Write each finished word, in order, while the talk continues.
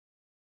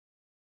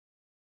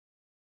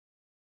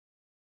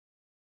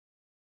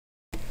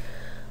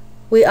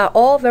We are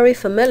all very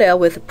familiar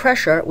with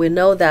pressure. We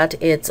know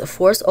that it's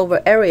force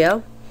over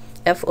area,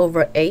 F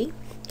over A.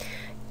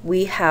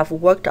 We have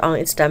worked on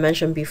its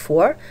dimension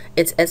before.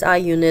 Its SI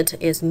unit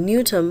is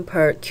Newton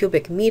per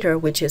cubic meter,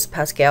 which is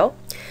Pascal.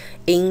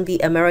 In the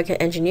American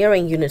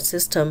engineering unit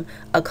system,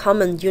 a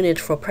common unit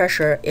for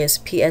pressure is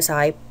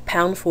PSI,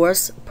 pound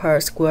force per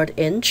squared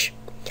inch.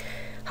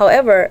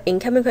 However, in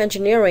chemical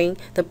engineering,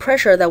 the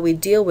pressure that we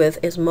deal with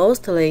is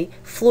mostly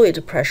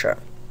fluid pressure.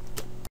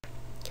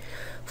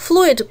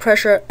 Fluid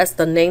pressure, as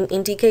the name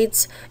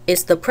indicates,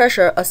 is the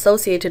pressure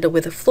associated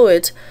with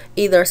fluid,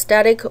 either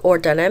static or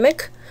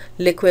dynamic,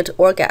 liquid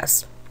or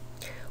gas.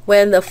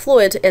 When the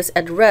fluid is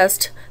at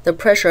rest, the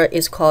pressure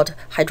is called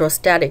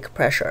hydrostatic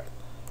pressure.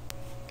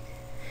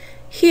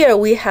 Here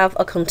we have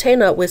a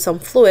container with some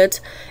fluid,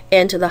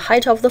 and the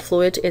height of the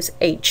fluid is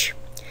h.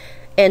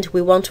 And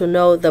we want to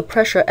know the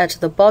pressure at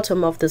the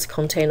bottom of this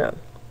container.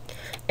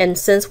 And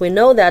since we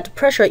know that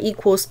pressure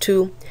equals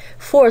to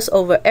force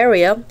over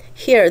area,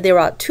 here there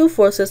are two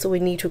forces we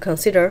need to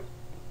consider.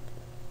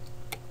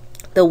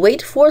 The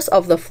weight force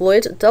of the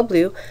fluid,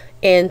 W,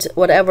 and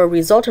whatever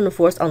resultant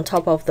force on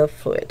top of the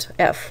fluid,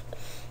 F.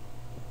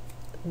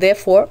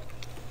 Therefore,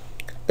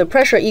 the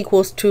pressure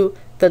equals to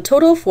the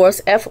total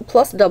force F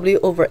plus W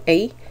over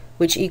A,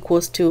 which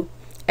equals to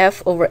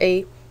F over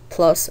A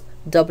plus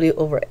W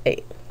over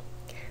A.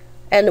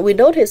 And we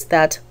notice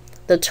that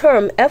the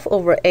term F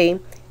over A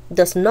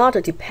does not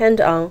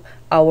depend on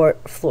our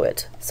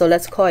fluid. So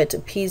let's call it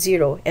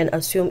P0 and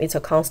assume it's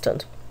a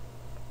constant.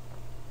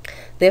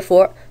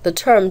 Therefore, the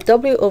term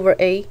W over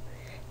A,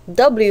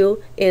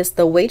 W is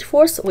the weight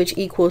force, which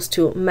equals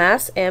to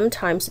mass m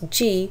times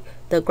g,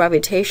 the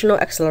gravitational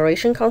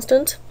acceleration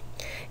constant,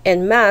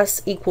 and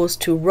mass equals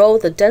to rho,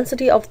 the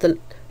density of the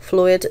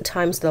fluid,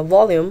 times the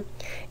volume,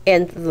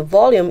 and the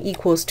volume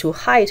equals to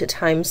height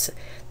times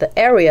the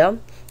area.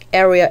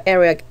 Area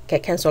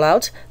get cancelled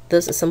out.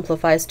 This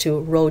simplifies to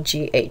rho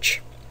gh.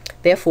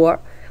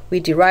 Therefore, we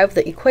derive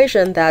the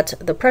equation that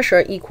the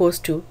pressure equals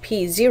to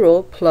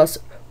P0 plus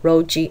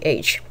rho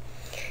gh.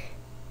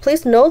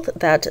 Please note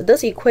that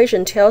this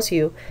equation tells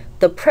you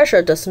the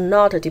pressure does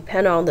not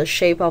depend on the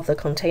shape of the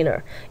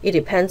container. It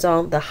depends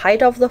on the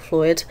height of the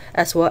fluid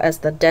as well as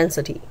the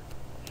density.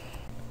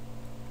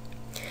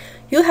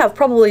 You have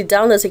probably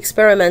done this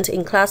experiment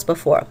in class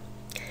before.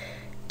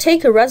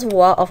 Take a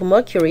reservoir of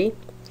mercury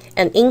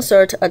and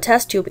insert a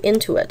test tube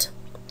into it.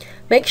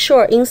 Make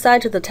sure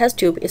inside the test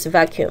tube is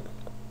vacuum.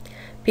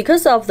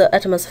 Because of the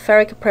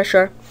atmospheric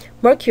pressure,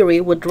 mercury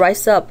would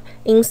rise up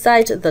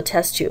inside the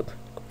test tube.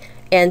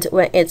 And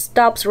when it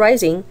stops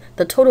rising,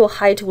 the total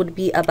height would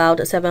be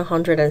about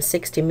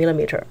 760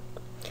 millimeters.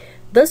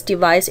 This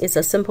device is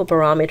a simple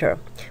barometer,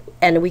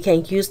 and we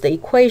can use the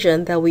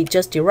equation that we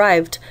just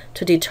derived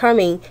to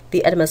determine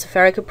the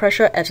atmospheric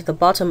pressure at the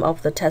bottom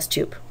of the test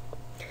tube.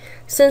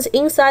 Since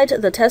inside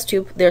the test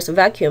tube there's a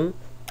vacuum,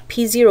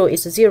 P0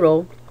 is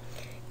 0,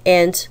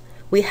 and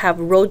we have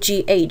rho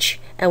gh,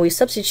 and we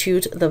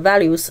substitute the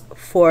values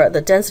for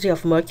the density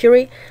of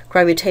mercury,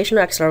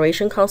 gravitational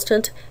acceleration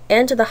constant,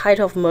 and the height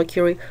of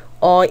mercury,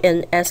 all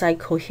in SI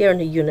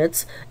coherent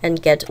units,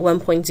 and get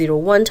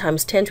 1.01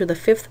 times 10 to the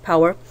 5th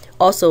power,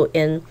 also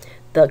in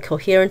the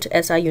coherent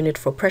SI unit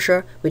for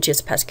pressure, which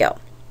is Pascal.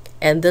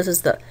 And this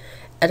is the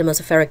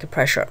atmospheric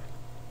pressure.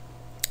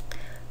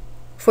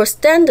 For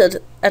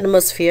standard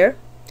atmosphere,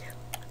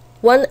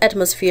 1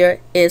 atmosphere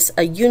is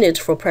a unit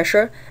for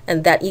pressure,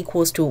 and that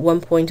equals to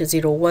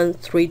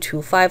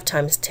 1.01325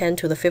 times 10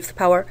 to the 5th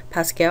power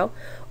Pascal,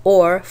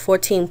 or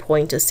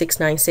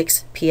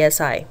 14.696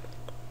 psi.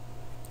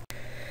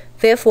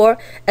 Therefore,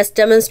 as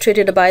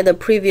demonstrated by the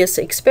previous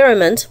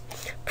experiment,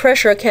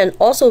 pressure can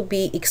also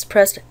be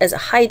expressed as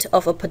a height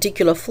of a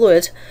particular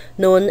fluid,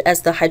 known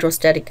as the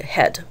hydrostatic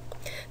head.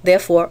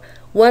 Therefore,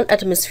 1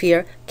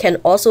 atmosphere can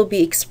also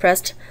be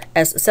expressed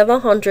as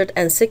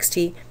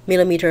 760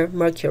 millimeter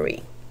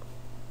mercury.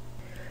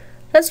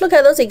 Let's look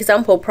at this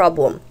example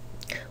problem.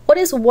 What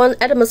is 1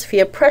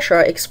 atmosphere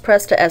pressure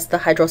expressed as the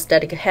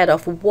hydrostatic head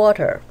of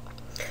water?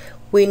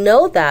 We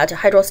know that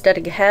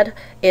hydrostatic head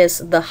is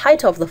the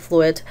height of the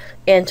fluid,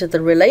 and the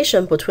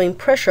relation between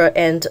pressure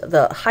and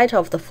the height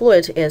of the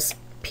fluid is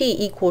P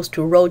equals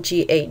to rho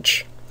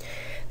gh.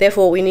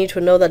 Therefore, we need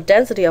to know the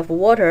density of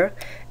water,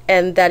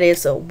 and that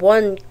is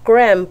 1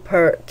 gram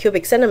per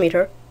cubic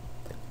centimeter,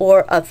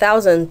 or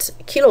 1,000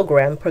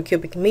 kilogram per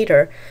cubic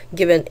meter,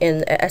 given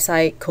in a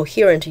SI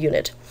coherent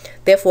unit.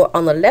 Therefore,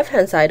 on the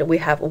left-hand side, we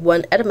have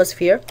 1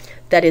 atmosphere,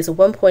 that is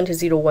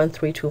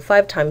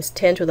 1.01325 times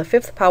 10 to the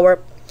 5th power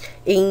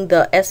in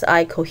the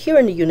SI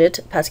coherent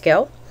unit,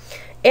 Pascal.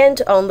 And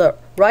on the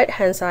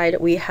right-hand side,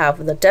 we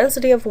have the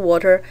density of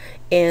water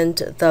and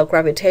the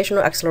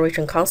gravitational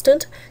acceleration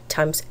constant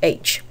times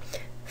h.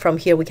 From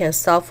here, we can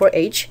solve for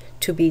h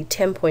to be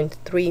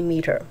 10.3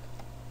 meter.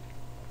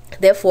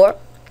 Therefore,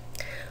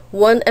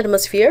 1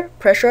 atmosphere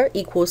pressure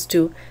equals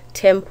to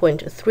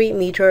 10.3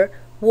 meter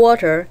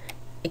water,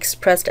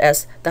 expressed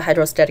as the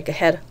hydrostatic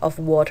head of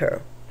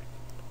water.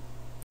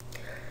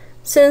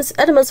 Since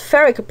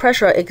atmospheric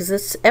pressure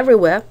exists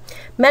everywhere,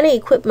 many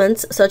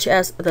equipments such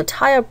as the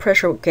tire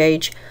pressure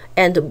gauge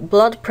and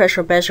blood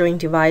pressure measuring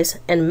device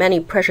and many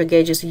pressure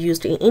gauges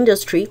used in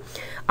industry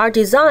are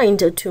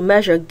designed to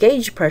measure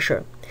gauge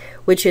pressure,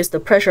 which is the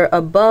pressure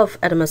above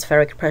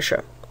atmospheric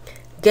pressure.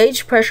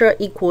 Gauge pressure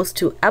equals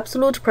to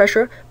absolute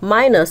pressure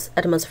minus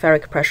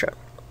atmospheric pressure.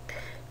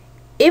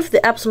 If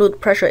the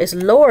absolute pressure is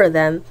lower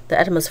than the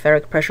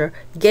atmospheric pressure,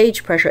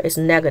 gauge pressure is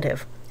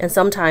negative. And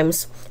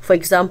sometimes, for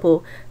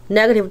example,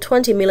 negative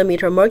 20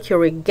 mm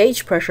mercury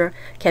gauge pressure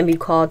can be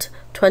called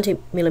 20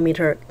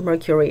 mm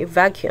mercury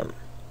vacuum.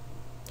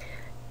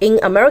 In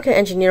American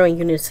engineering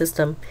unit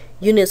system,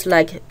 units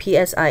like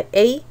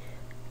PSI-A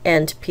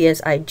and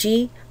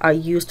PSI-G are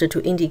used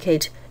to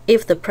indicate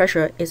if the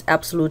pressure is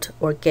absolute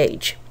or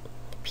gauge.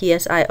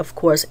 PSI, of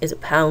course, is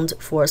pound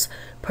force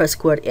per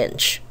square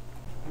inch.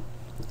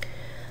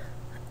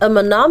 A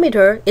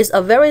manometer is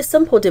a very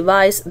simple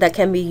device that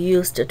can be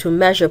used to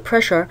measure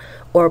pressure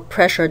or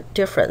pressure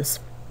difference.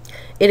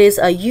 It is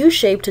a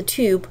U-shaped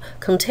tube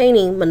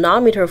containing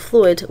manometer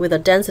fluid with a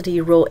density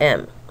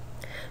ρm.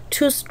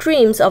 Two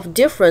streams of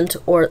different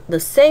or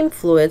the same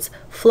fluids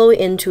flow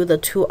into the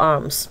two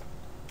arms.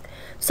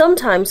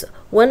 Sometimes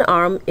one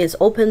arm is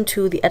open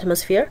to the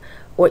atmosphere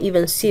or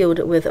even sealed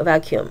with a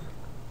vacuum.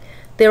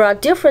 There are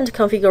different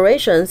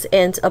configurations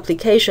and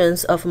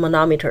applications of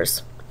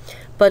manometers,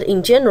 but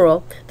in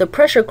general, the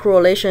pressure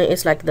correlation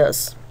is like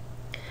this.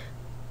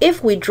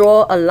 If we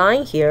draw a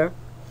line here,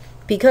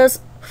 because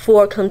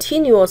for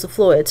continuous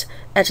fluid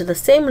at the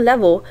same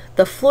level,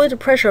 the fluid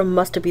pressure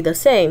must be the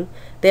same,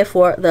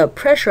 therefore the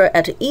pressure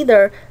at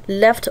either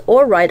left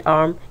or right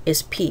arm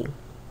is P.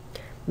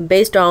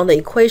 Based on the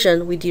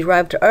equation we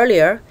derived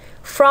earlier,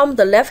 from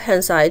the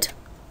left-hand side,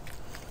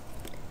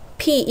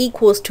 P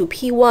equals to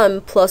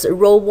P1 plus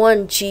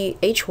ρ1 G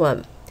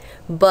H1,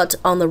 but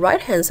on the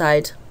right-hand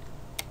side,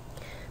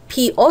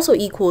 P also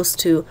equals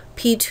to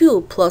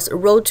P2 plus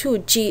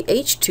ρ2 G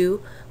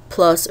H2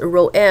 plus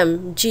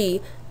ρm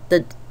G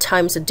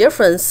times the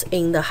difference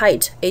in the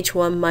height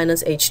H1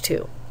 minus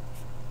H2.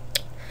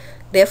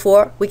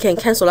 Therefore, we can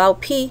cancel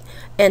out P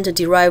and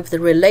derive the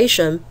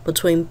relation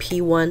between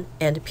P1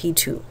 and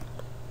P2.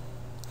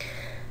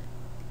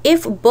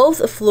 If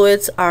both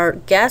fluids are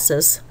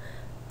gases,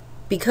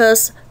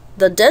 because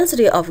the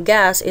density of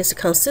gas is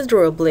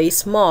considerably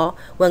small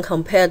when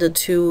compared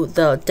to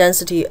the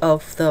density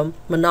of the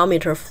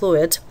manometer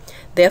fluid,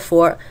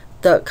 therefore,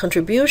 the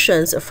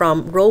contributions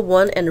from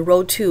ρ1 and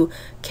ρ2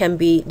 can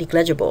be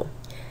negligible,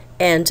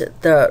 and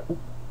the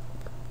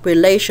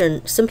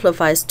relation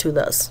simplifies to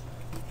this.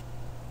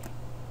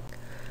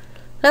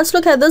 Let's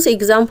look at this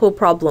example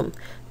problem.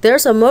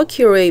 There's a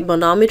mercury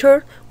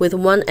manometer with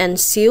one end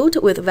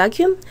sealed with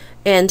vacuum,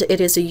 and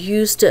it is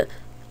used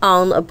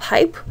on a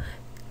pipe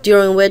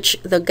during which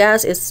the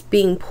gas is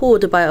being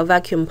pulled by a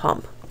vacuum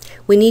pump.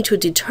 We need to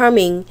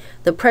determine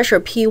the pressure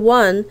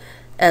P1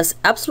 as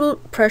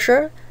absolute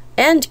pressure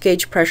and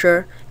gauge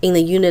pressure in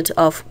the unit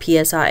of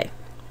PSI.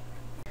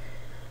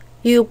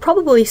 You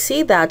probably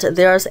see that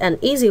there's an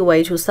easy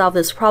way to solve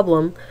this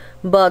problem,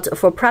 but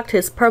for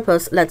practice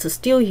purpose, let's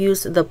still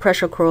use the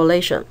pressure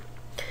correlation.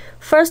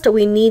 First,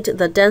 we need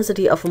the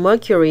density of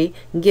mercury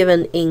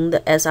given in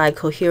the SI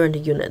coherent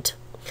unit.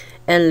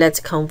 And let's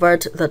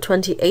convert the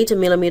 28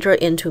 mm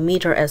into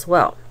meter as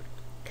well.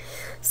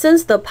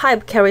 Since the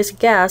pipe carries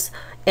gas,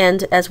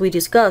 and as we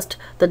discussed,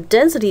 the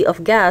density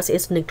of gas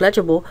is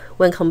negligible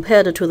when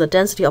compared to the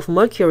density of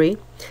mercury,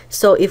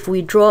 so if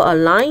we draw a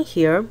line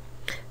here,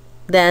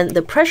 then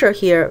the pressure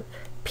here,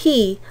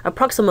 P,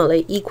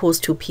 approximately equals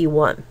to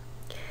P1.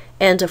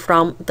 And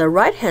from the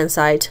right-hand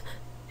side,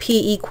 P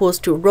equals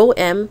to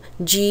ρm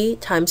G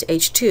times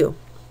H2.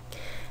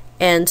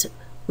 And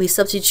we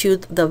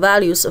substitute the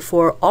values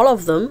for all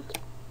of them.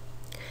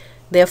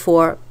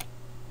 Therefore,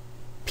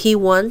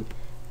 P1,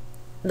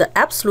 the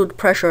absolute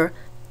pressure,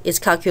 is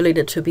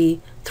calculated to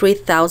be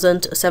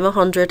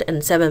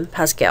 3,707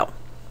 Pascal.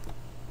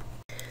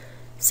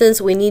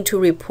 Since we need to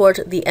report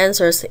the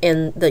answers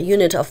in the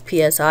unit of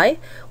PSI,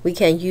 we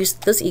can use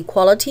this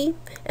equality,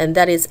 and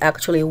that is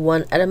actually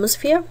 1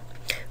 atmosphere.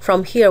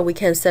 From here, we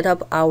can set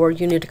up our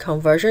unit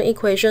conversion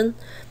equation,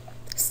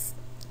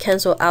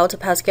 cancel out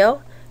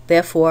Pascal.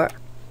 Therefore,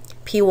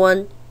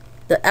 P1,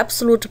 the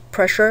absolute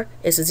pressure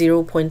is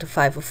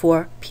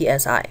 0.54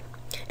 psi.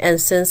 And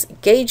since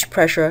gauge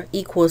pressure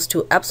equals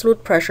to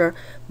absolute pressure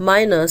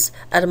minus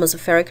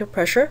atmospheric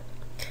pressure,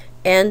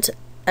 and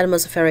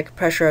atmospheric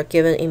pressure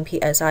given in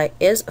psi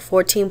is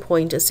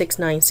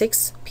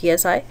 14.696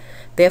 psi,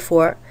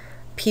 therefore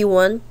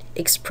P1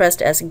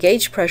 expressed as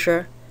gauge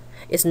pressure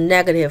is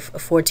negative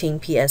 14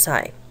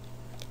 psi.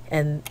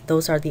 And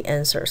those are the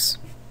answers.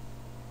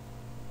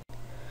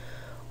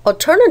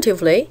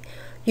 Alternatively,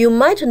 you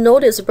might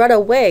notice right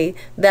away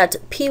that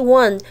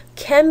P1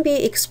 can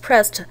be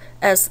expressed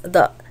as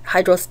the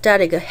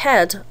hydrostatic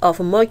head of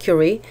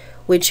mercury,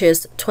 which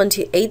is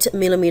 28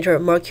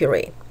 mm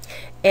mercury.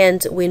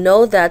 And we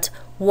know that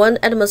 1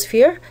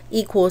 atmosphere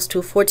equals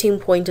to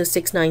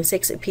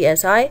 14.696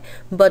 psi,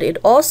 but it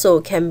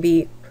also can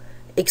be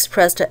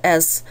expressed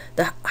as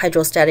the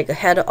hydrostatic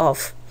head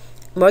of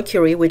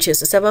mercury, which is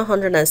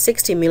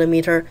 760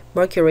 millimeter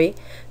mercury.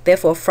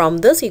 Therefore, from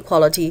this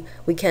equality,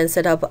 we can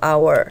set up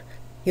our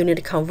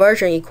unit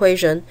conversion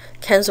equation,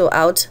 cancel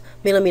out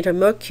millimeter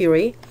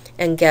mercury,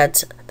 and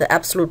get the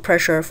absolute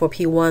pressure for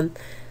P1,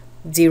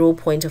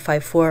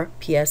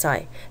 0.54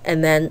 psi.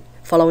 And then,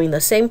 following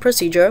the same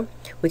procedure,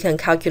 we can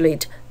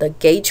calculate the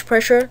gauge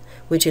pressure,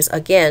 which is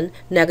again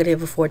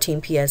negative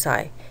 14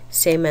 psi.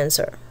 Same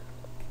answer.